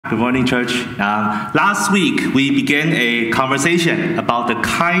Good morning, church. Last week, we began a conversation about the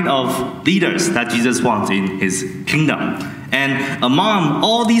kind of leaders that Jesus wants in his kingdom. And among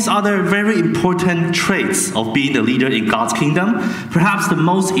all these other very important traits of being the leader in God's kingdom, perhaps the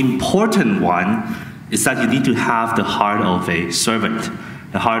most important one is that you need to have the heart of a servant.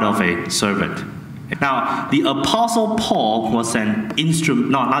 The heart of a servant. Now, the Apostle Paul was an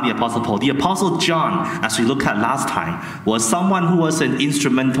not the Apostle Paul, the Apostle John, as we looked at last time, was someone who was an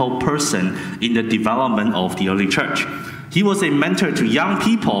instrumental person in the development of the early church. He was a mentor to young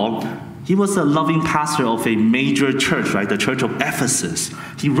people. He was a loving pastor of a major church, right? The church of Ephesus.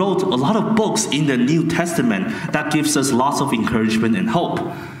 He wrote a lot of books in the New Testament that gives us lots of encouragement and hope.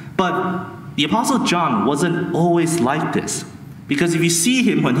 But the Apostle John wasn't always like this. Because if you see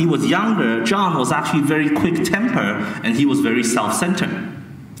him when he was younger, John was actually very quick-tempered and he was very self-centered.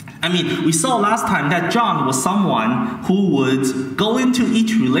 I mean, we saw last time that John was someone who would go into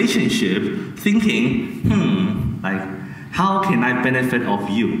each relationship thinking, like, how can I benefit of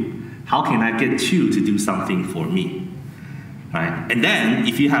you? How can I get you to do something for me? Right? And then,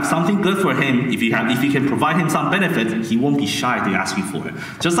 if you have something good for him, if you can provide him some benefit, he won't be shy to ask you for it.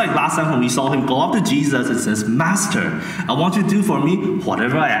 Just like last time when we saw him go up to Jesus and says, Master, I want you to do for me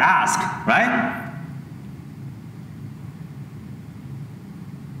whatever I ask, right?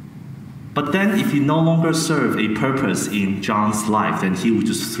 But then if you no longer serve a purpose in John's life, then he would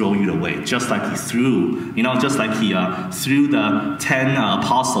just throw you away, just like he threw the 10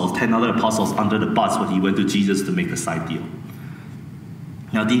 other apostles under the bus when he went to Jesus to make the side deal.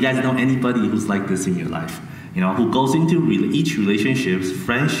 Now, do you guys know anybody who's like this in your life? Who goes into each relationship,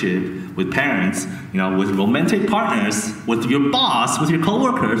 friendship, with parents, with romantic partners, with your boss, with your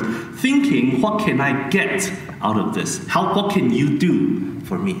coworkers, thinking, what can I get out of this? What can you do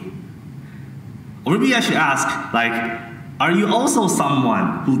for me? Or maybe I should ask, are you also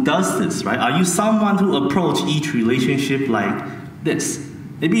someone who does this, right? Are you someone who approach each relationship like this?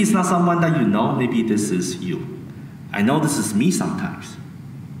 Maybe it's not someone that you know, maybe this is you. I know this is me sometimes.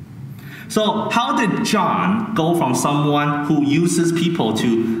 So how did John go from someone who uses people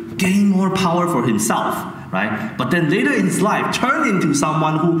to gain more power for himself, right? But then later in his life, turn into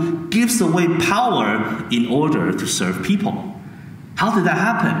someone who gives away power in order to serve people? How did that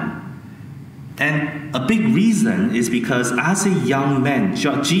happen? And a big reason is because as a young man,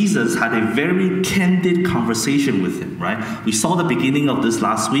 Jesus had a very candid conversation with him, right? We saw the beginning of this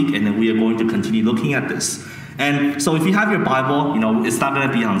last week, and then we are going to continue looking at this. And so if you have your Bible, it's not going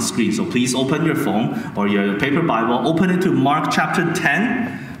to be on screen. So please open your phone or your paper Bible. Open it to Mark chapter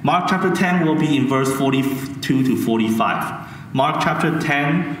 10. Mark chapter 10 will be in verse 42 to 45. Mark chapter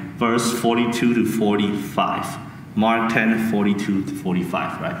 10, verse 42 to 45. Mark 10, 42 to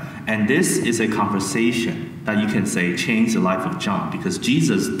 45, right? And this is a conversation that you can say changed the life of John because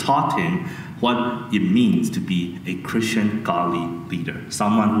Jesus taught him what it means to be a Christian, godly leader,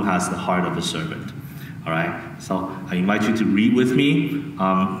 someone who has the heart of a servant. All right, so I invite you to read with me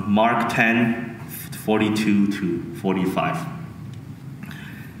Mark 10, 42 to 45.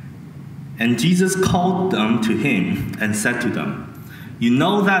 And Jesus called them to him and said to them, "You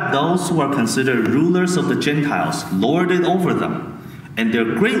know that those who are considered rulers of the Gentiles lord it over them, and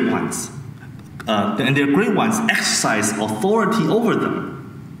their great ones exercise authority over them.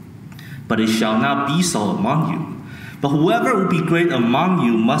 But it shall not be so among you. But whoever will be great among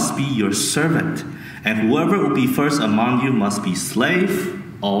you must be your servant. And whoever will be first among you must be slave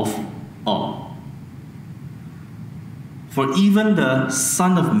of all. For even the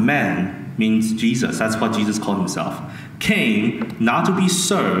Son of Man," means Jesus, that's what Jesus called himself, "came not to be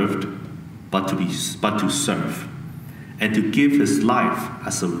served, but to serve, and to give his life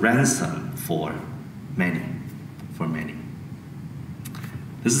as a ransom for many." For many.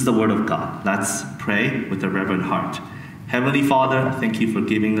 This is the word of God. Let's pray with a reverent heart. Heavenly Father, thank you for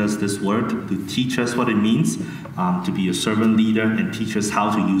giving us this word to teach us what it means to be a servant leader and teach us how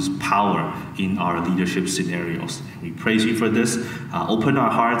to use power in our leadership scenarios. We praise you for this. Open our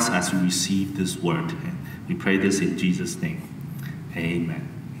hearts as we receive this word. We pray this in Jesus' name. Amen.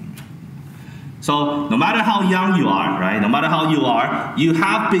 So no matter how young you are, right? No matter how you are, you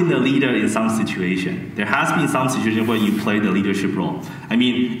have been a leader in some situation. There has been some situation where you play the leadership role. I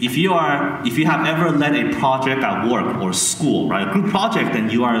mean, if you have ever led a project at work or school, right? A group project,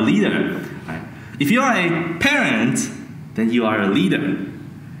 then you are a leader. Right? If you are a parent, then you are a leader.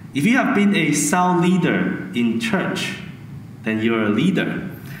 If you have been a cell leader in church, then you're a leader.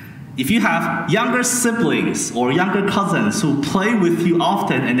 If you have younger siblings or younger cousins who play with you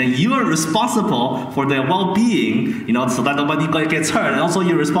often and then you are responsible for their well-being, so that nobody gets hurt, and also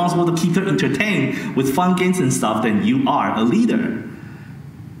you're responsible to keep them entertained with fun games and stuff, then you are a leader.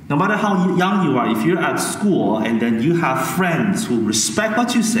 No matter how young you are, if you're at school and then you have friends who respect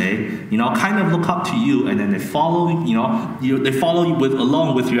what you say, kind of look up to you, and then they follow, they follow you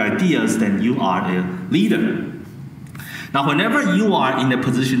along with your ideas, then you are a leader. Now, whenever you are in a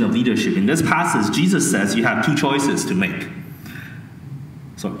position of leadership, in this passage, Jesus says you have two choices to make.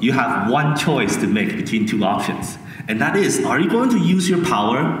 So you have one choice to make between two options. And that is, are you going to use your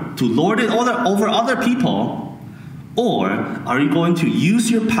power to lord it over other people, or are you going to use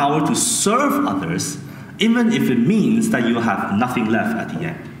your power to serve others, even if it means that you have nothing left at the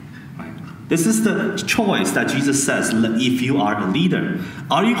end? Right? This is the choice that Jesus says if you are a leader.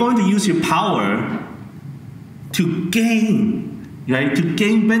 Are you going to use your power to gain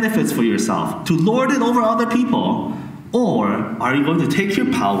benefits for yourself, to lord it over other people? Or are you going to take your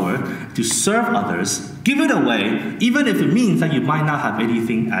power to serve others, give it away, even if it means that you might not have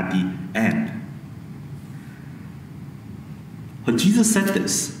anything at the end? When Jesus said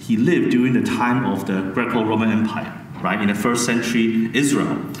this, he lived during the time of the Greco-Roman Empire, right, in the first century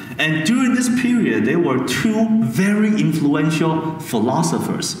Israel. And during this period, there were two very influential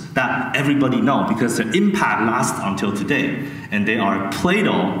philosophers that everybody knows because their impact lasts until today. And they are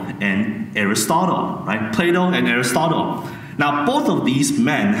Plato and Aristotle, right? Plato and Aristotle. Now, both of these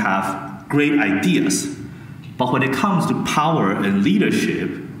men have great ideas. But when it comes to power and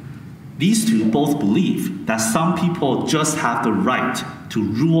leadership, these two both believe that some people just have the right to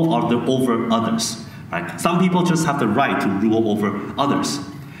rule over others. Right? Some people just have the right to rule over others.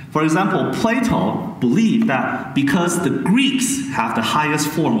 For example, Plato believed that because the Greeks have the highest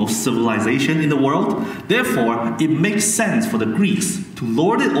form of civilization in the world, therefore it makes sense for the Greeks to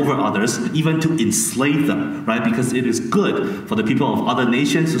lord it over others, even to enslave them, right? Because it is good for the people of other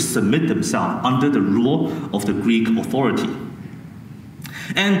nations to submit themselves under the rule of the Greek authority.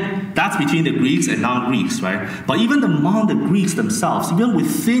 And that's between the Greeks and non-Greeks, right? But even among the Greeks themselves, even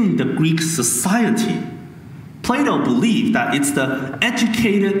within the Greek society, Plato believed that it's the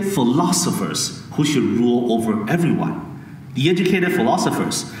educated philosophers who should rule over everyone. The educated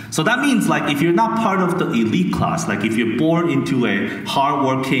philosophers. So that means, like, if you're not part of the elite class, like if you're born into a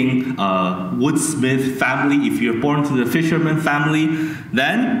hardworking woodsmith family, if you're born into the fisherman family,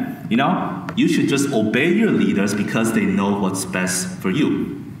 then, you should just obey your leaders because they know what's best for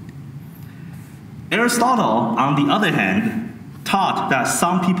you. Aristotle, on the other hand, taught that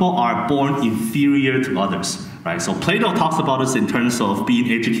some people are born inferior to others. Right? So Plato talks about this in terms of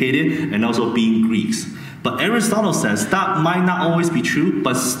being educated and also being Greeks. But Aristotle says that might not always be true,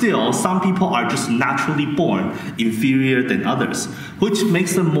 but still some people are just naturally born inferior than others, which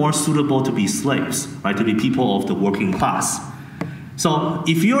makes them more suitable to be slaves, right? To be people of the working class. So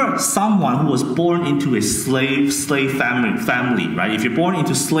if you're someone who was born into a slave family, right? If you're born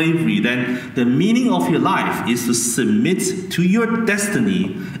into slavery, then the meaning of your life is to submit to your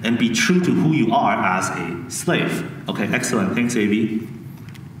destiny and be true to who you are as a slave. Okay, excellent. Thanks, AV.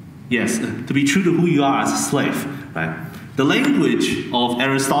 Yes, to be true to who you are as a slave, right? The language of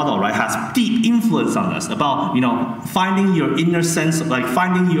Aristotle, right, has deep influence on us about, finding your inner sense, like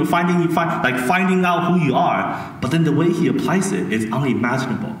finding out who you are. But then the way he applies it is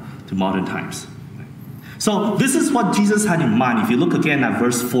unimaginable to modern times. So this is what Jesus had in mind. If you look again at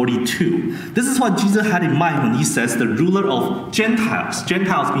verse 42, this is what Jesus had in mind when he says the ruler of Gentiles.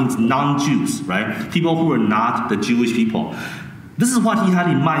 Gentiles means non-Jews, right? People who are not the Jewish people. This is what he had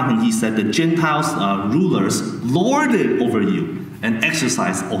in mind when he said the Gentiles rulers lord it over you and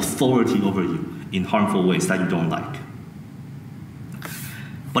exercise authority over you in harmful ways that you don't like.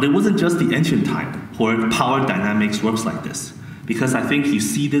 But it wasn't just the ancient time where power dynamics works like this. Because I think you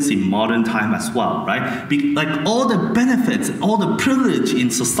see this in modern time as well, right? Like all the benefits, all the privilege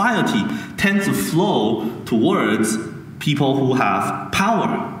in society tend to flow towards people who have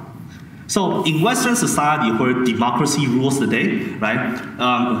power. So in Western society where democracy rules the day, right?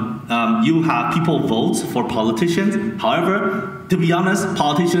 You have people vote for politicians. However, to be honest,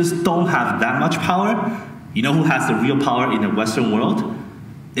 politicians don't have that much power. You know who has the real power in the Western world?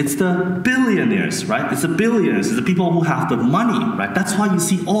 It's the billionaires, right? It's the billionaires, it's the people who have the money, right? That's why you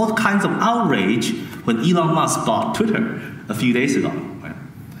see all kinds of outrage when Elon Musk bought Twitter a few days ago, right?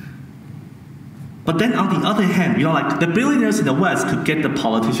 But then on the other hand, like the billionaires in the West could get the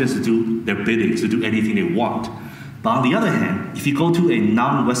politicians to do their bidding, to do anything they want. But on the other hand, if you go to a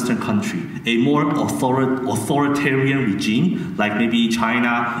non-Western country, a more authoritarian regime, like maybe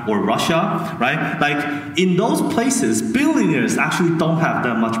China or Russia, right? Like in those places, billionaires actually don't have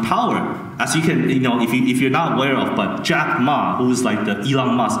that much power. As you can, if you're not aware of, but Jack Ma, who is like the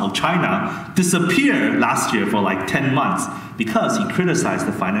Elon Musk of China, disappeared last year for like 10 months because he criticized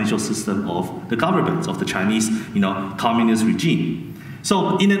the financial system of the government, of the Chinese, communist regime.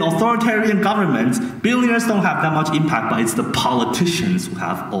 So in an authoritarian government, billionaires don't have that much impact, but it's the politicians who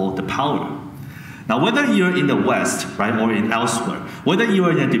have all the power. Now, whether you're in the West, right, or in elsewhere, whether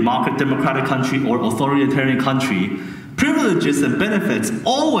you're in a democratic country or authoritarian country, privileges and benefits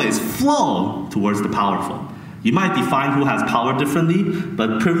always flow towards the powerful. You might define who has power differently,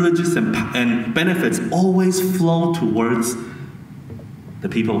 but privileges and benefits always flow towards the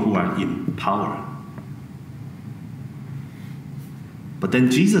people who are in power. But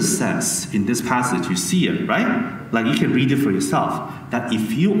then Jesus says in this passage, you see it, right? Like you can read it for yourself, that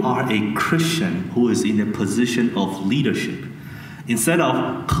if you are a Christian who is in a position of leadership, instead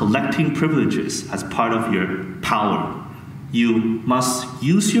of collecting privileges as part of your power, you must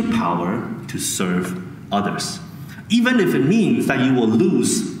use your power to serve others. Even if it means that you will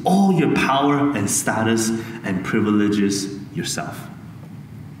lose all your power and status and privileges yourself.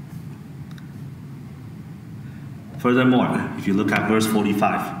 Furthermore, if you look at verse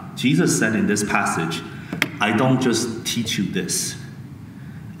 45, Jesus said in this passage, I don't just teach you this,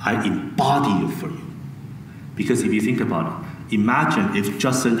 I embody it for you. Because if you think about it, imagine if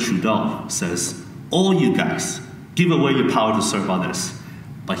Justin Trudeau says, all you guys, give away your power to serve others,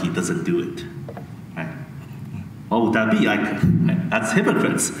 but he doesn't do it. Right? What would that be? That's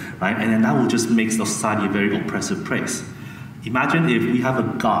hypocrites, right? And then that will just make society a very oppressive place. Imagine if we have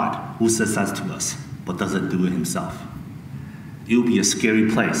a God who says that to us, but doesn't do it himself. It will be a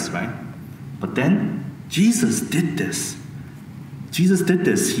scary place, right? But then Jesus did this. Jesus did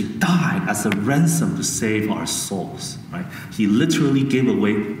this. He died as a ransom to save our souls, right? He literally gave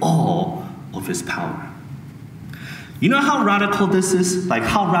away all of his power. You know how radical this is? Like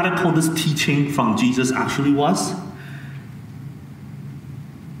how radical this teaching from Jesus actually was?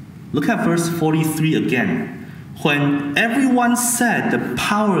 Look at verse 43 again. When everyone said the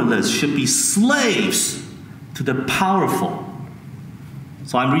powerless should be slaves to the powerful.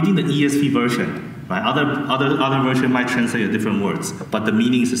 So I'm reading the ESV version, right? Other version might translate different words, but the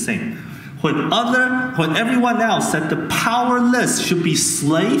meaning is the same. When everyone else said the powerless should be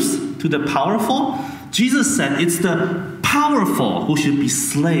slaves to the powerful, Jesus said it's the powerful who should be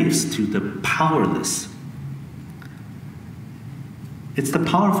slaves to the powerless. It's the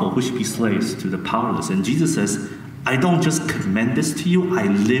powerful who should be slaves to the powerless. And Jesus says, I don't just commend this to you, I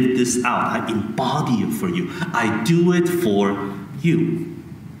live this out. I embody it for you. I do it for you.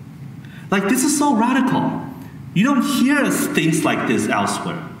 Like, this is so radical. You don't hear things like this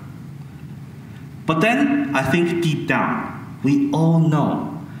elsewhere. But then, I think deep down, we all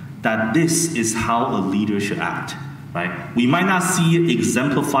know that this is how a leader should act, right? We might not see it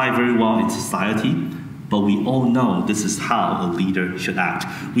exemplified very well in society, but we all know this is how a leader should act.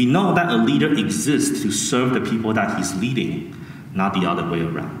 We know that a leader exists to serve the people that he's leading, not the other way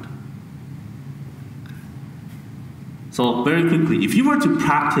around. So very quickly, if you were to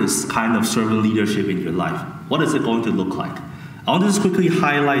practice kind of servant leadership in your life, what is it going to look like? I want to just quickly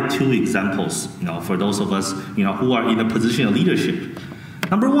highlight two examples, for those of us, who are in a position of leadership.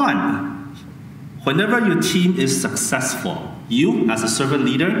 Number one, whenever your team is successful, you as a servant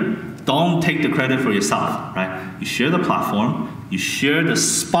leader, don't take the credit for yourself, right? You share the platform, you share the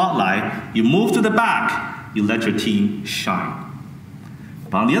spotlight, you move to the back, you let your team shine.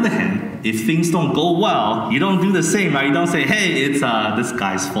 But on the other hand, if things don't go well, you don't do the same, right? You don't say, hey, it's this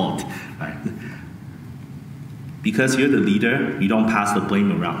guy's fault, right? Because you're the leader, you don't pass the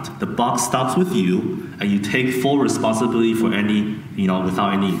blame around. The buck stops with you, and you take full responsibility for any,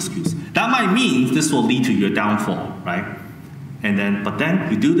 without any excuse. That might mean this will lead to your downfall, right? But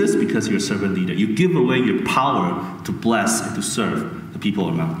then you do this because you're a servant leader. You give away your power to bless and to serve the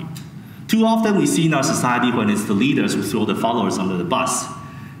people around you. Too often we see in our society when it's the leaders who throw the followers under the bus.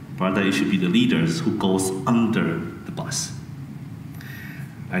 Rather, it should be the leaders who goes under the bus.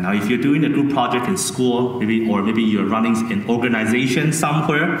 And now if you're doing a group project in school, maybe you're running an organization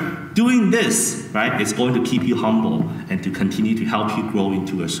somewhere, doing this, right, is going to keep you humble and to continue to help you grow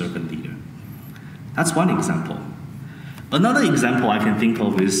into a servant leader. That's one example. Another example I can think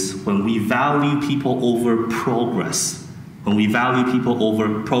of is when we value people over progress. When we value people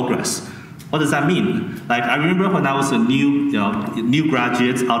over progress. What does that mean? Like, I remember when I was a new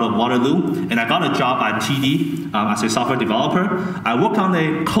graduate out of Waterloo, and I got a job at TD as a software developer. I worked on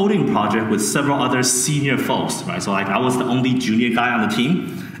a coding project with several other senior folks, right? So I was the only junior guy on the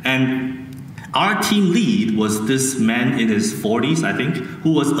team. And our team lead was this man in his 40s, I think,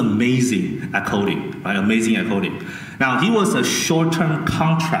 who was amazing at coding, right? Amazing at coding. Now, he was a short-term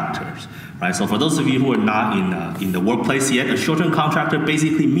contractor, right? So for those of you who are not in the workplace yet, a short-term contractor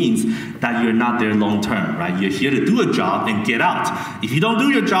basically means that you're not there long-term, right? You're here to do a job and get out. If you don't do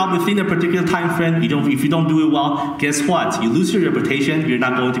your job within a particular time frame, if you don't do it well, guess what? You lose your reputation. You're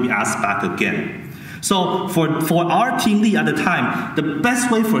not going to be asked back again. So for our team lead at the time, the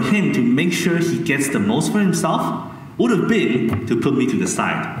best way for him to make sure he gets the most for himself would have been to put me to the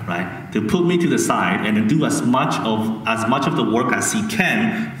side, right? To put me to the side and then do as much of the work as he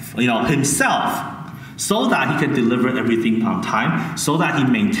can, himself, so that he can deliver everything on time, so that he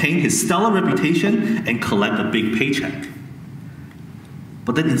maintain his stellar reputation and collect a big paycheck.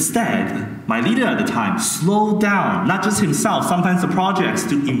 But then instead, my leader at the time slowed down, not just himself, sometimes the projects,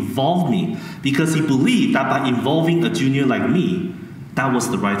 to involve me, because he believed that by involving a junior like me, that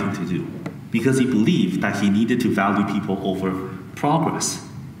was the right thing to do. Because he believed that he needed to value people over progress.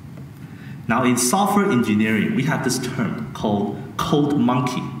 Now in software engineering, we have this term called code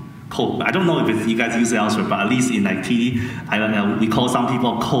monkey. I don't know if you guys use it elsewhere, but at least in like TD, we call some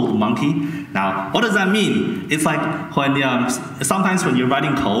people code monkey. Now, what does that mean? It's like when sometimes when you're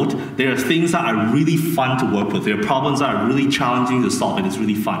writing code, there are things that are really fun to work with. There are problems that are really challenging to solve, and it's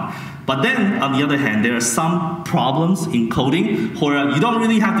really fun. But then, on the other hand, there are some problems in coding where you don't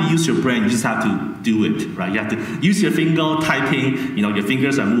really have to use your brain, you just have to do it, right? You have to use your finger typing, your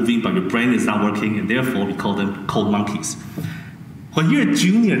fingers are moving, but your brain is not working, and therefore we call them code monkeys. When you're a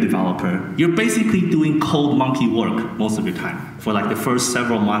junior developer, you're basically doing code monkey work most of your time for like the first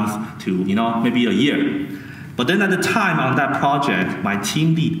several months to, maybe a year. But then at the time on that project, my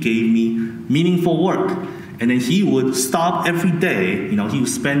team lead gave me meaningful work. And then he would stop every day, he would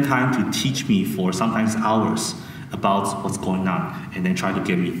spend time to teach me for sometimes hours about what's going on and then try to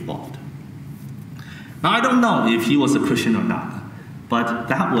get me involved. Now, I don't know if he was a Christian or not, but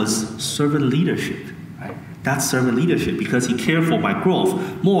that was servant leadership. That's servant leadership, because he cared for my growth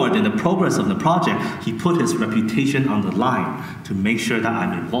more than the progress of the project. He put his reputation on the line to make sure that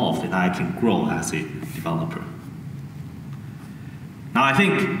I'm involved and I can grow as a developer. Now, I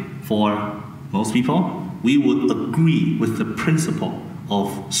think for most people, we would agree with the principle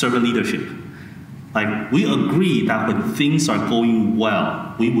of servant leadership. Like, we agree that when things are going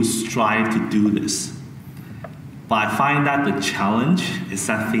well, we would strive to do this. But I find that the challenge is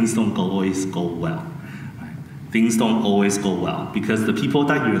that things don't always go well. Things don't always go well because the people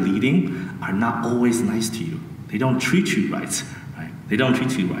that you're leading are not always nice to you. They don't treat you right? They don't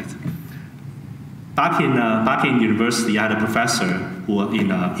treat you right. Back in university, I had a professor who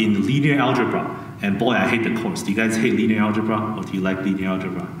in linear algebra, and boy, I hate the course. Do you guys hate linear algebra, or do you like linear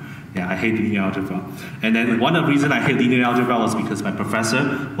algebra? Yeah, I hate linear algebra. And then one of the reasons I hate linear algebra was because my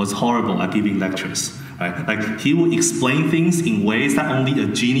professor was horrible at giving lectures. Right? Like, he would explain things in ways that only a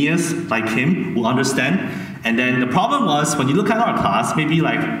genius like him will understand. And then the problem was, when you look at our class, maybe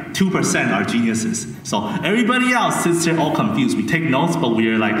like 2% are geniuses. So everybody else sits there all confused. We take notes, but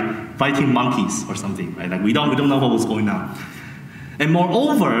we're like fighting monkeys or something, right? Like we don't know what was going on. And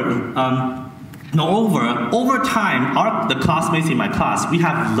moreover, over time, the classmates in my class, we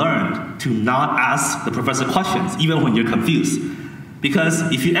have learned to not ask the professor questions, even when you're confused. Because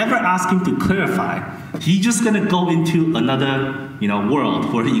if you ever ask him to clarify, he's just going to go into another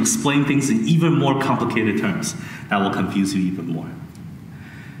world where he explains things in even more complicated terms that will confuse you even more.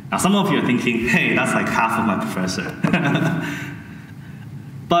 Now, some of you are thinking, hey, that's like half of my professor.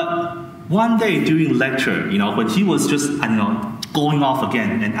 But one day during lecture, when he was just, going off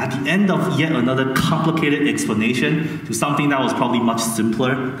again, and at the end of yet another complicated explanation to something that was probably much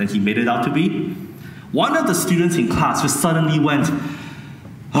simpler than he made it out to be, one of the students in class just suddenly went,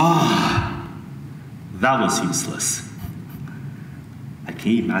 that was useless.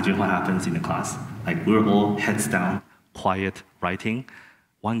 Can you imagine what happens in the class? Like, we're all heads down, quiet, writing.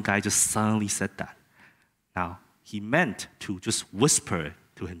 One guy just suddenly said that. Now, he meant to just whisper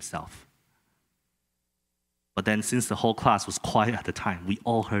to himself. But then, since the whole class was quiet at the time, we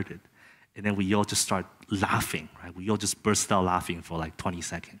all heard it. And then we all just start laughing, right? We all just burst out laughing for like 20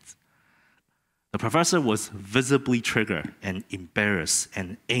 seconds. The professor was visibly triggered and embarrassed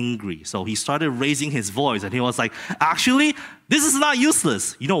and angry. So he started raising his voice and he was like, actually, this is not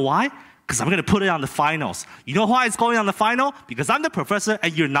useless. You know why? Because I'm going to put it on the finals. You know why it's going on the final? Because I'm the professor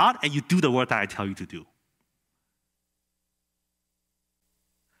and you're not, and you do the work that I tell you to do.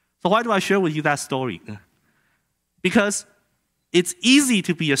 So why do I share with you that story? Because it's easy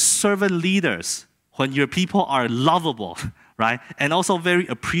to be a servant leader when your people are lovable, right? And also very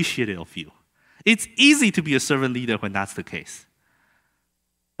appreciative of you. It's easy to be a servant leader when that's the case.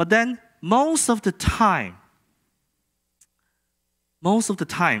 But then most of the time,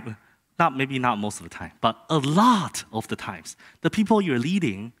 maybe not most of the time, but a lot of the times, the people you're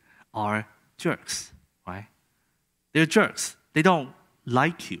leading are jerks, right? They're jerks. They don't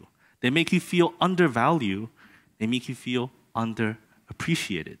like you. They make you feel undervalued. They make you feel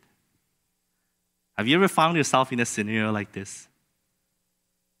underappreciated. Have you ever found yourself in a scenario like this?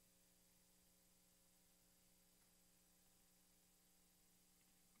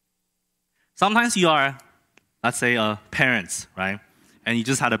 Sometimes you are, let's say, parents, right? And you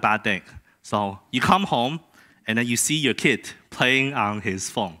just had a bad day. So you come home, and then you see your kid playing on his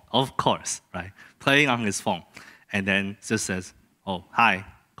phone, of course, right? Playing on his phone. And then just says, oh, hi,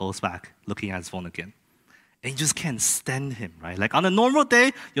 goes back, looking at his phone again. And you just can't stand him, right? Like on a normal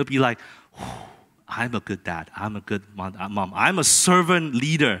day, you'll be like, I'm a good dad. I'm a good mom. I'm a servant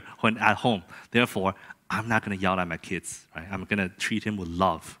leader when at home. Therefore, I'm not going to yell at my kids, right? I'm going to treat him with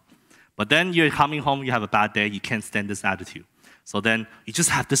love. But then you're coming home, you have a bad day, you can't stand this attitude. So then you just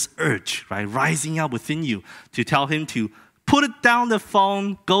have this urge, right, rising up within you to tell him to put it down the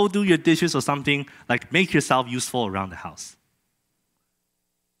phone, go do your dishes or something, like make yourself useful around the house.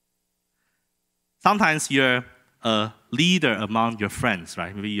 Sometimes you're a leader among your friends,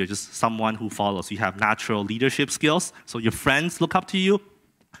 right? Maybe you're just someone who follows. You have natural leadership skills, so your friends look up to you.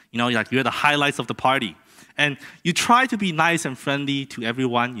 You know, like you're the highlights of the party. And you try to be nice and friendly to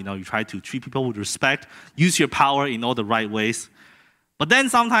everyone. You know, you try to treat people with respect, use your power in all the right ways. But then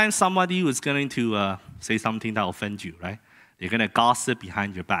sometimes somebody is going to say something that offends you, right? They're going to gossip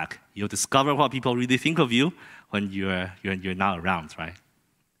behind your back. You'll discover what people really think of you when you're not around, right?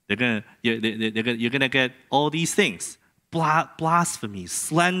 You're gonna get all these things, blasphemy,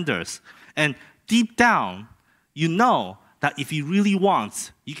 slanders. And deep down, you know that if you really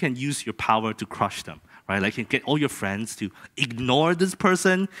want, you can use your power to crush them. Right? Like you can get all your friends to ignore this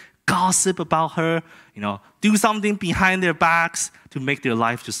person, gossip about her, you know, do something behind their backs to make their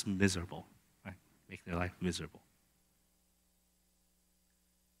life just miserable. Right? Make their life miserable.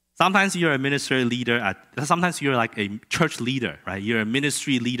 Sometimes you're a ministry leader sometimes you're like a church leader, right? You're a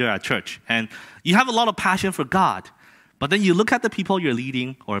ministry leader at church, and you have a lot of passion for God. But then you look at the people you're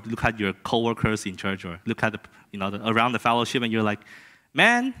leading, or look at your coworkers in church, or look at around the fellowship, and you're like,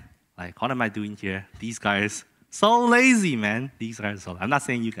 man, like, what am I doing here? These guys, so lazy, man. These guys, I'm not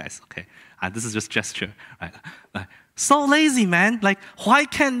saying you guys, okay? This is just gesture, right? Like, so lazy, man. Like, why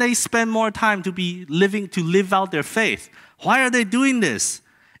can't they spend more time to live out their faith? Why are they doing this?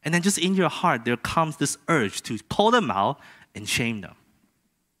 And then just in your heart, there comes this urge to call them out and shame them.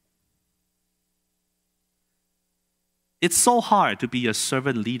 It's so hard to be a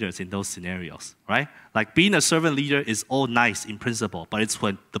servant leader in those scenarios, right? Like being a servant leader is all nice in principle, but it's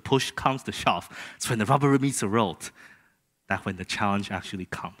when the push comes to shove, it's when the rubber meets the road, that when the challenge actually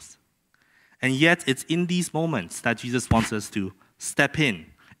comes. And yet, it's in these moments that Jesus wants us to step in,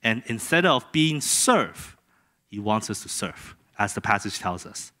 and instead of being served, he wants us to serve, as the passage tells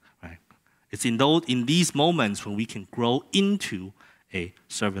us, right? It's in these moments when we can grow into a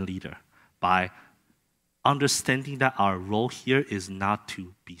servant leader by understanding that our role here is not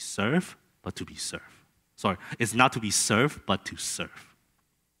to be served, but to be served. Sorry, it's not to be served, but to serve.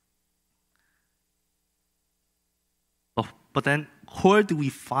 But then, where do we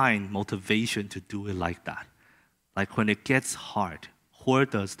find motivation to do it like that? Like when it gets hard, where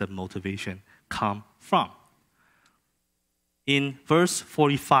does the motivation come from? In verse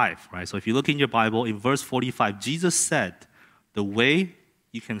 45, right? So if you look in your Bible, in verse 45, Jesus said, the way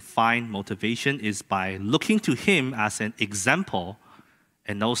you can find motivation is by looking to him as an example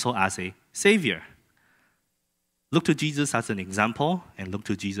and also as a savior. Look to Jesus as an example and look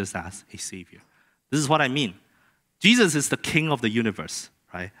to Jesus as a savior. This is what I mean. Jesus is the king of the universe,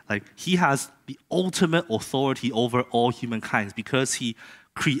 right? Like he has the ultimate authority over all humankind because he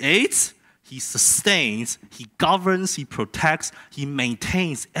creates, he sustains, he governs, he protects, he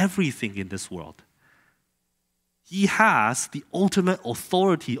maintains everything in this world. He has the ultimate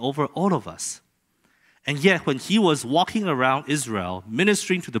authority over all of us. And yet, when he was walking around Israel,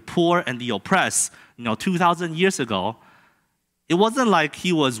 ministering to the poor and the oppressed, 2,000 years ago, it wasn't like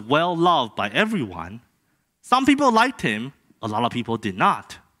he was well loved by everyone. Some people liked him, a lot of people did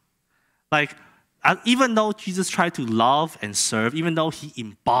not. Like, even though Jesus tried to love and serve, even though he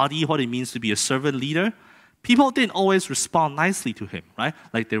embodied what it means to be a servant leader, people didn't always respond nicely to him, right?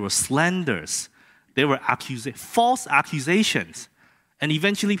 Like there were slanders. There were false accusations. And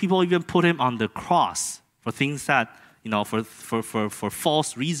eventually people even put him on the cross for things that, for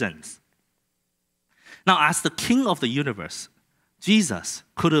false reasons. Now, as the king of the universe, Jesus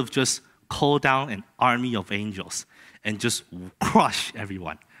could have just called down an army of angels and just crush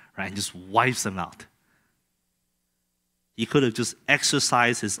everyone, right? And just wipes them out. He could have just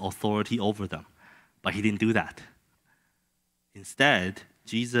exercised his authority over them, but he didn't do that. Instead,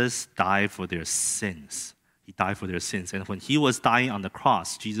 Jesus died for their sins. He died for their sins. And when he was dying on the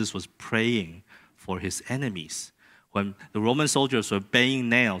cross, Jesus was praying for his enemies. When the Roman soldiers were banging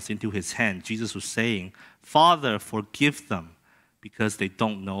nails into his hand, Jesus was saying, Father, forgive them because they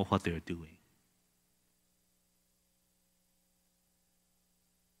don't know what they're doing.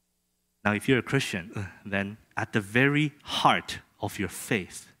 Now, if you're a Christian, then at the very heart of your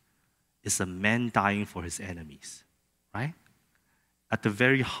faith is a man dying for his enemies, right? At the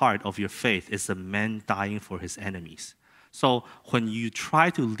very heart of your faith is a man dying for his enemies. So when you try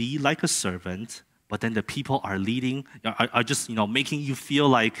to lead like a servant, but then the people are leading, are just making you feel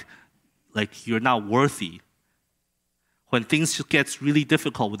like you're not worthy. When things get really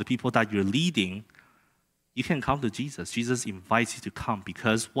difficult with the people that you're leading, you can come to Jesus. Jesus invites you to come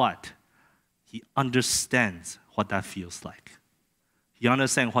because what? He understands what that feels like. He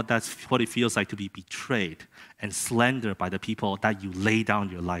understands what it feels like to be betrayed and slandered by the people that you lay down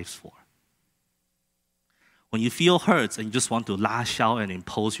your lives for. When you feel hurt and you just want to lash out and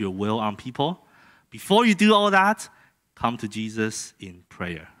impose your will on people, before you do all that, come to Jesus in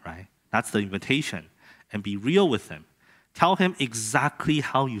prayer, right? That's the invitation. And be real with him. Tell him exactly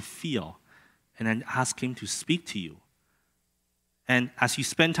how you feel and then ask him to speak to you. And as you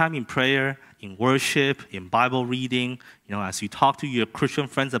spend time in prayer, in worship, in Bible reading, as you talk to your Christian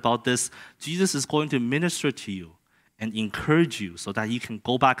friends about this, Jesus is going to minister to you and encourage you so that you can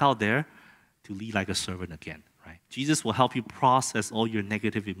go back out there to lead like a servant again, right? Jesus will help you process all your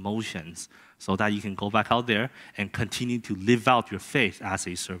negative emotions so that you can go back out there and continue to live out your faith as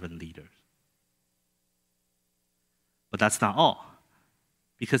a servant leader. But that's not all.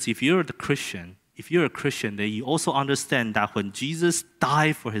 Because if you're a Christian, then you also understand that when Jesus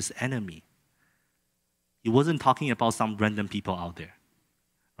died for his enemy, he wasn't talking about some random people out there,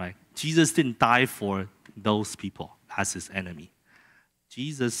 right? Jesus didn't die for those people as his enemy.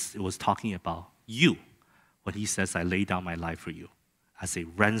 Jesus was talking about you when he says, I lay down my life for you as a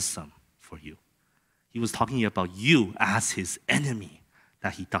ransom for you. He was talking about you as his enemy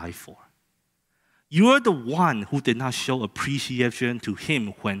that he died for. You're the one who did not show appreciation to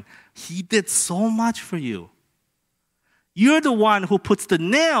him when he did so much for you. You're the one who puts the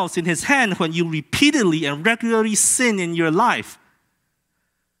nails in his hand when you repeatedly and regularly sin in your life.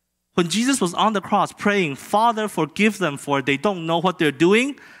 When Jesus was on the cross praying, Father, forgive them for they don't know what they're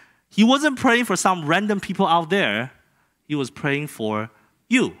doing, he wasn't praying for some random people out there. He was praying for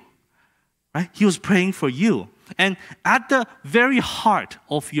you, right? He was praying for you. And at the very heart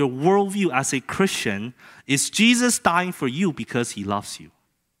of your worldview as a Christian is Jesus dying for you because he loves you.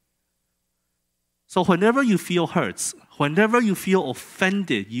 So whenever you feel hurt, whenever you feel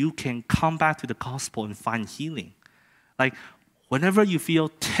offended, you can come back to the gospel and find healing. Like whenever you feel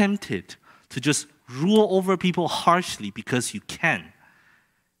tempted to just rule over people harshly because you can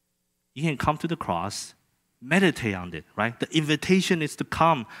come to the cross, meditate on it, right? The invitation is to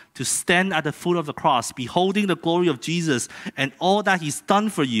come, to stand at the foot of the cross, beholding the glory of Jesus and all that he's done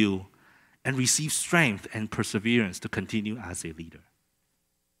for you, and receive strength and perseverance to continue as a leader.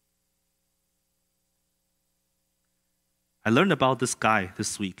 I learned about this guy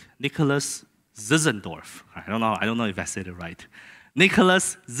this week, Nicholas Zinzendorf. I don't know if I said it right.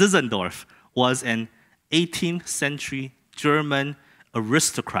 Nicholas Zinzendorf was an 18th century German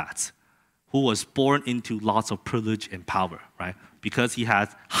aristocrat who was born into lots of privilege and power, right? Because he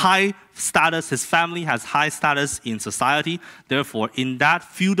has high status, his family has high status in society. Therefore, in that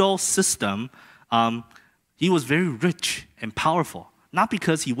feudal system, he was very rich and powerful. Not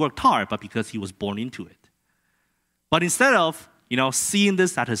because he worked hard, but because he was born into it. But instead of, seeing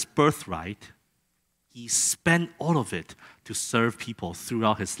this as his birthright, he spent all of it to serve people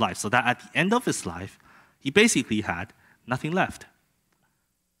throughout his life. So that at the end of his life, he basically had nothing left.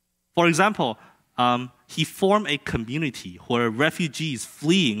 For example, he formed a community where refugees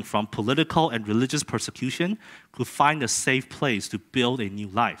fleeing from political and religious persecution could find a safe place to build a new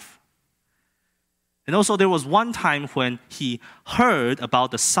life. And also there was one time when he heard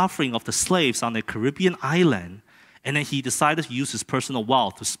about the suffering of the slaves on a Caribbean island, and then he decided to use his personal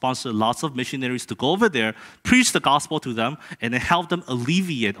wealth to sponsor lots of missionaries to go over there, preach the gospel to them, and then help them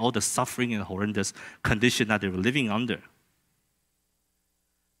alleviate all the suffering and horrendous condition that they were living under.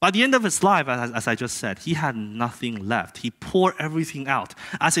 By the end of his life, as I just said, he had nothing left. He poured everything out.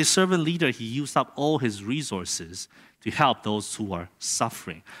 As a servant leader, he used up all his resources to help those who are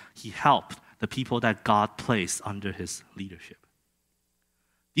suffering. He helped the people that God placed under his leadership.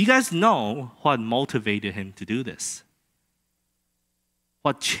 Do you guys know what motivated him to do this?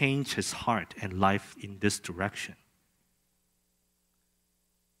 What changed his heart and life in this direction?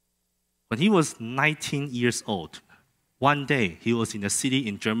 When he was 19 years old, One day, he was in a city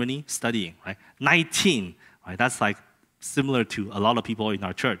in Germany studying, right? 19, right? That's like similar to a lot of people in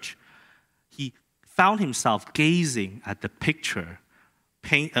our church. He found himself gazing at the picture,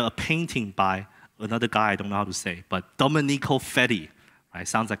 a painting by another guy, I don't know how to say, but Domenico Fetti, right?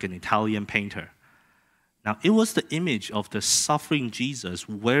 Sounds like an Italian painter. Now, it was the image of the suffering Jesus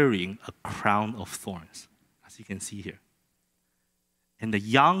wearing a crown of thorns, as you can see here. And the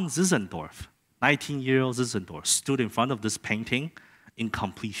young Zinzendorf, 19-year-old Zinzendorf, stood in front of this painting in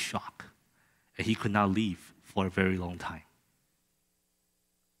complete shock. And he could not leave for a very long time.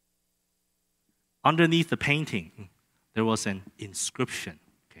 Underneath the painting, there was an inscription.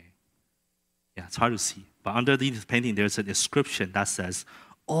 Okay, yeah, it's hard to see. But underneath the painting, there's an inscription that says,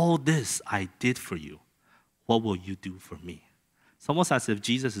 "All this I did for you. What will you do for me?" It's almost as if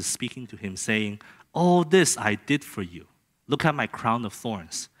Jesus is speaking to him saying, "All this I did for you. Look at my crown of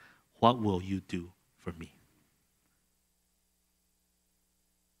thorns. What will you do for me?"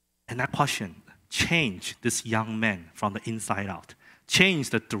 And that question changed this young man from the inside out,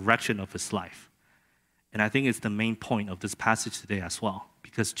 changed the direction of his life. And I think it's the main point of this passage today as well,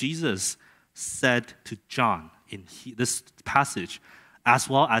 because Jesus said to John in this passage, as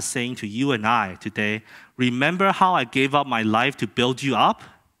well as saying to you and I today, remember how I gave up my life to build you up?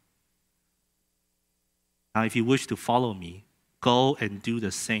 Now, if you wish to follow me, go and do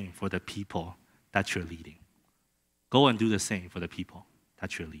the same for the people that you're leading. Go and do the same for the people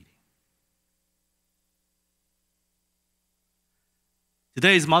that you're leading.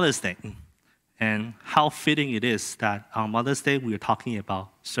 Today is Mother's Day, and how fitting it is that on Mother's Day we are talking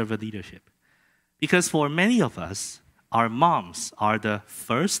about servant leadership. Because for many of us, our moms are the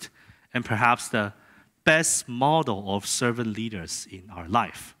first and perhaps the best model of servant leaders in our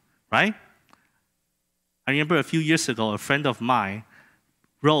life, right? I remember a few years ago, a friend of mine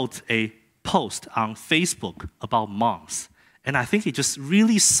wrote a post on Facebook about moms. And I think it just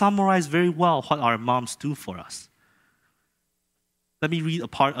really summarized very well what our moms do for us. Let me read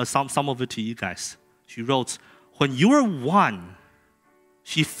some of it to you guys. She wrote, "When you were 1,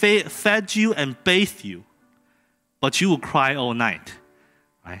 she fed you and bathed you, but you would cry all night."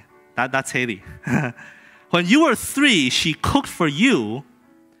 Right? That's Haley. "When you were 3, she cooked for you,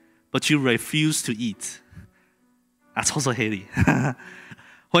 but you refused to eat." That's also Haley.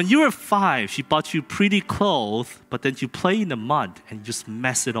 "When you were 5, she bought you pretty clothes, but then you play in the mud and just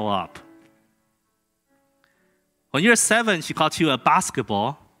mess it all up. When you were 7, she got you a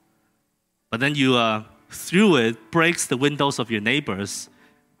basketball, but then you threw it, breaks the windows of your neighbors,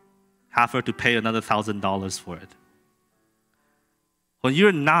 have her to pay another $1,000 for it. When you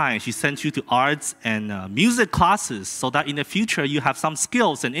were 9, she sent you to arts and music classes so that in the future you have some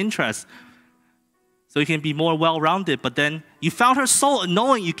skills and interests so you can be more well-rounded, but then you found her so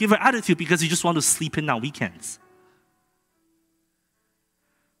annoying, you give her attitude because you just want to sleep in on weekends.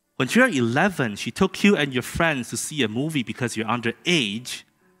 When you're 11, she took you and your friends to see a movie because you're underage,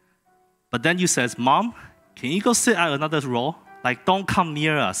 but then you says, 'Mom, can you go sit at another row? Like, don't come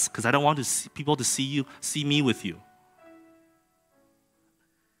near us because I don't want people to see me with you.'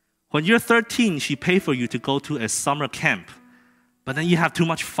 When you're 13, she paid for you to go to a summer camp, but then you have too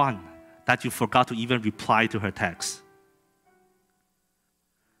much fun that you forgot to even reply to her text.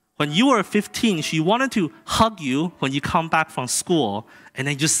 When you were 15, she wanted to hug you when you come back from school, and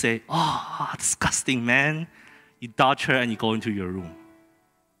then just say, 'Oh, disgusting, man.' You dodge her and you go into your room.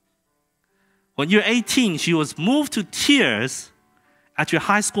 When you're 18, she was moved to tears at your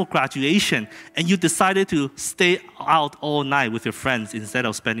high school graduation, and you decided to stay out all night with your friends instead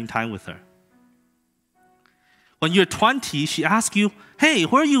of spending time with her. When you're 20, she asks you, 'Hey,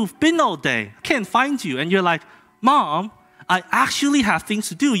 where you been all day? I can't find you.' And you're like, 'Mom, I actually have things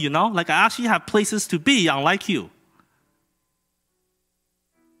to do, you know? Like, I actually have places to be, unlike you.'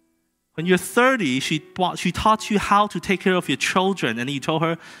 When you're 30, she taught you how to take care of your children, and you told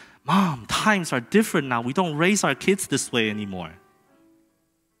her, 'Mom, times are different now. We don't raise our kids this way anymore.'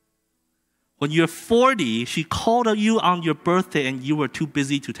 When you're 40, she called you on your birthday, and you were too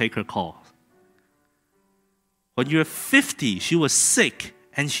busy to take her call. When you're 50, she was sick,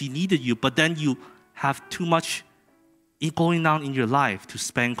 and she needed you, but then you have too much going on in your life to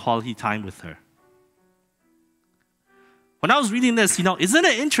spend quality time with her. When I was reading this, isn't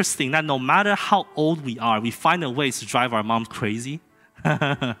it interesting that no matter how old we are, we find a way to drive our moms crazy?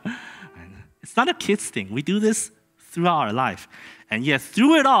 It's not a kid's thing. We do this throughout our life. And yet,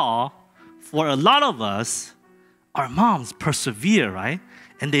 through it all, for a lot of us, our moms persevere, right?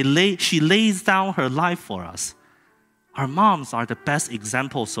 And she lays down her life for us. Our moms are the best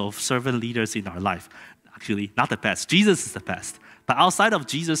examples of servant leaders in our life. Actually, not the best. Jesus is the best. But outside of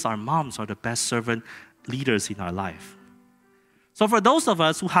Jesus, our moms are the best servant leaders in our life. So for those of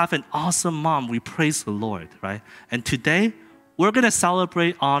us who have an awesome mom, we praise the Lord, right? And today, we're going to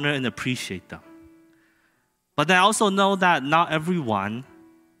celebrate, honor, and appreciate them. But I also know that not everyone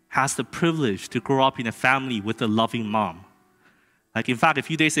has the privilege to grow up in a family with a loving mom. Like, in fact, a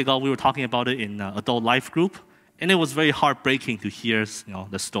few days ago, we were talking about it in adult life group, and it was very heartbreaking to hear,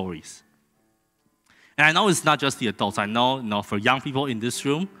 the stories. And I know it's not just the adults. I know, for young people in this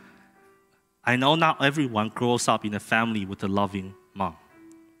room, I know not everyone grows up in a family with a loving mom.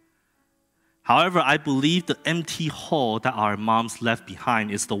 However, I believe the empty hole that our moms left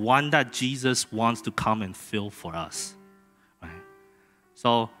behind is the one that Jesus wants to come and fill for us. Right?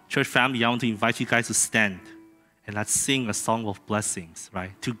 So, church family, I want to invite you guys to stand and let's sing a song of blessings,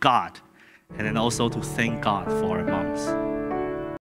 right, to God, and then also to thank God for our moms.